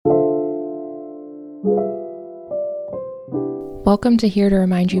Welcome to Here to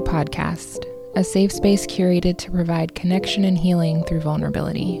Remind You podcast, a safe space curated to provide connection and healing through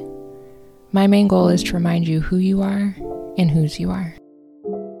vulnerability. My main goal is to remind you who you are and whose you are.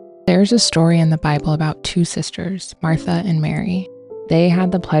 There's a story in the Bible about two sisters, Martha and Mary. They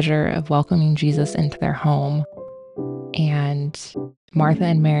had the pleasure of welcoming Jesus into their home, and Martha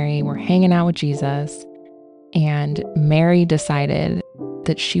and Mary were hanging out with Jesus, and Mary decided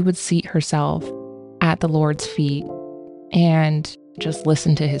that she would seat herself at the Lord's feet and just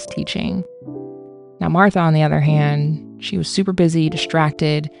listen to his teaching. Now, Martha, on the other hand, she was super busy,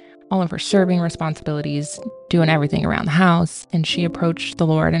 distracted, all of her serving responsibilities, doing everything around the house. And she approached the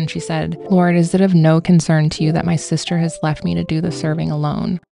Lord and she said, "Lord, is it of no concern to you that my sister has left me to do the serving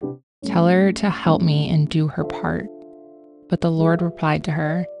alone? Tell her to help me and do her part." But the Lord replied to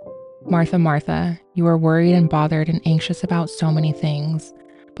her, "Martha, Martha, you are worried and bothered and anxious about so many things,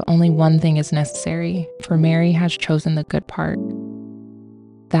 but only one thing is necessary, for Mary has chosen the good part,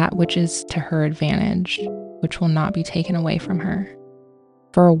 that which is to her advantage, which will not be taken away from her."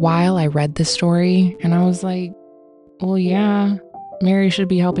 For a while, I read this story and I was like, well, yeah, Mary should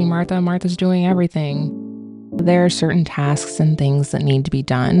be helping Martha. Martha's doing everything. There are certain tasks and things that need to be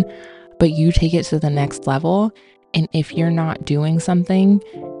done, but you take it to the next level. And if you're not doing something,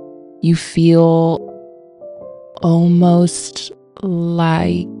 you feel almost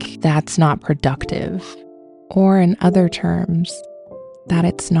like that's not productive, or in other terms, that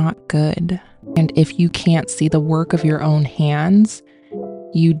it's not good. And if you can't see the work of your own hands,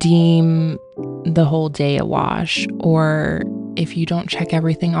 you deem the whole day a wash. Or if you don't check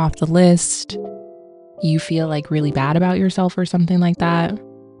everything off the list, you feel like really bad about yourself or something like that.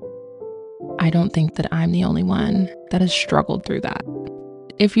 I don't think that I'm the only one that has struggled through that.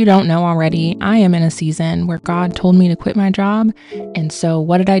 If you don't know already, I am in a season where God told me to quit my job. And so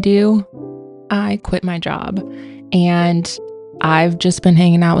what did I do? I quit my job. And I've just been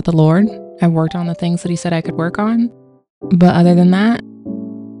hanging out with the Lord. I've worked on the things that he said I could work on. But other than that,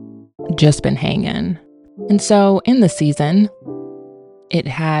 just been hanging. And so in the season, it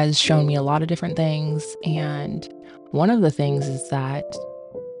has shown me a lot of different things. And one of the things is that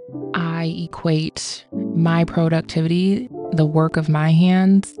I equate my productivity, the work of my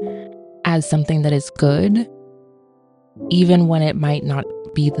hands, as something that is good, even when it might not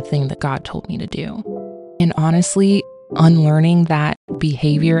be the thing that God told me to do. And honestly, unlearning that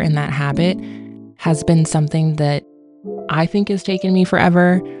behavior and that habit has been something that I think has taken me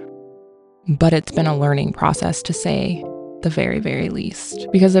forever, but it's been a learning process, to say the very, very least.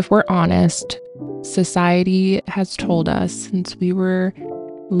 Because if we're honest, society has told us since we were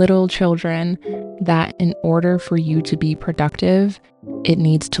little children that in order for you to be productive, it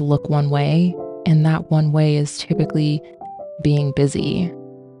needs to look one way. And that one way is typically being busy.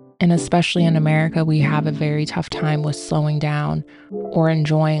 And especially in America, we have a very tough time with slowing down or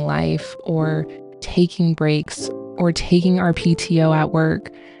enjoying life or taking breaks or taking our PTO at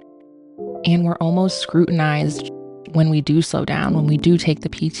work. And we're almost scrutinized when we do slow down, when we do take the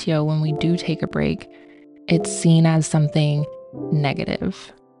PTO, when we do take a break. It's seen as something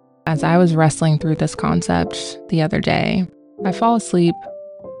negative. As I was wrestling through this concept the other day, I fall asleep,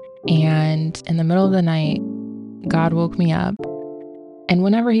 and in the middle of the night, God woke me up. And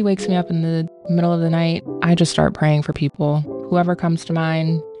whenever he wakes me up in the middle of the night, I just start praying for people. Whoever comes to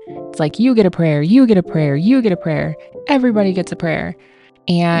mind, it's like, you get a prayer, you get a prayer, you get a prayer. Everybody gets a prayer.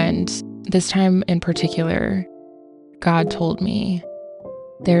 And this time in particular, God told me,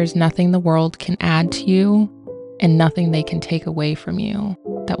 there's nothing the world can add to you and nothing they can take away from you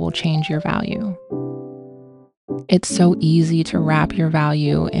that will change your value. It's so easy to wrap your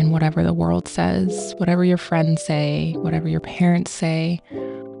value in whatever the world says, whatever your friends say, whatever your parents say,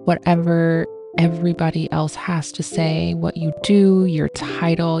 whatever everybody else has to say, what you do, your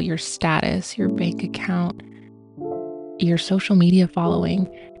title, your status, your bank account, your social media following.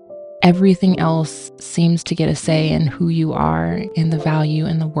 Everything else seems to get a say in who you are and the value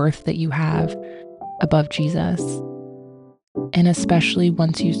and the worth that you have above Jesus. And especially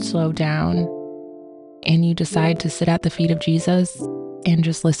once you slow down and you decide to sit at the feet of Jesus and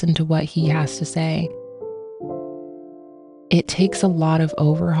just listen to what he has to say, it takes a lot of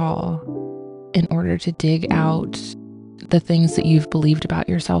overhaul in order to dig out the things that you've believed about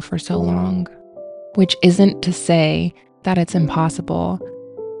yourself for so long, which isn't to say that it's impossible.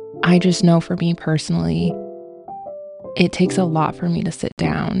 I just know for me personally, it takes a lot for me to sit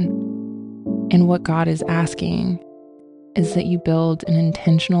down. And what God is asking is that you build an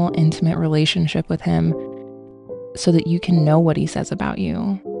intentional, intimate relationship with him so that you can know what he says about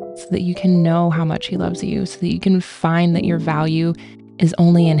you, so that you can know how much he loves you, so that you can find that your value is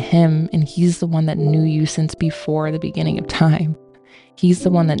only in Him, and He's the one that knew you since before the beginning of time. He's the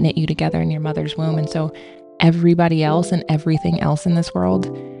one that knit you together in your mother's womb. And so everybody else and everything else in this world,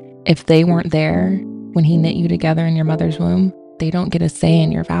 if they weren't there when He knit you together in your mother's womb, they don't get a say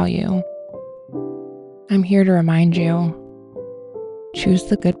in your value. I'm here to remind you, choose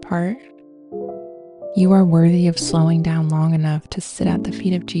the good part. You are worthy of slowing down long enough to sit at the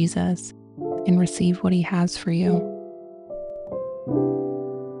feet of Jesus and receive what He has for you.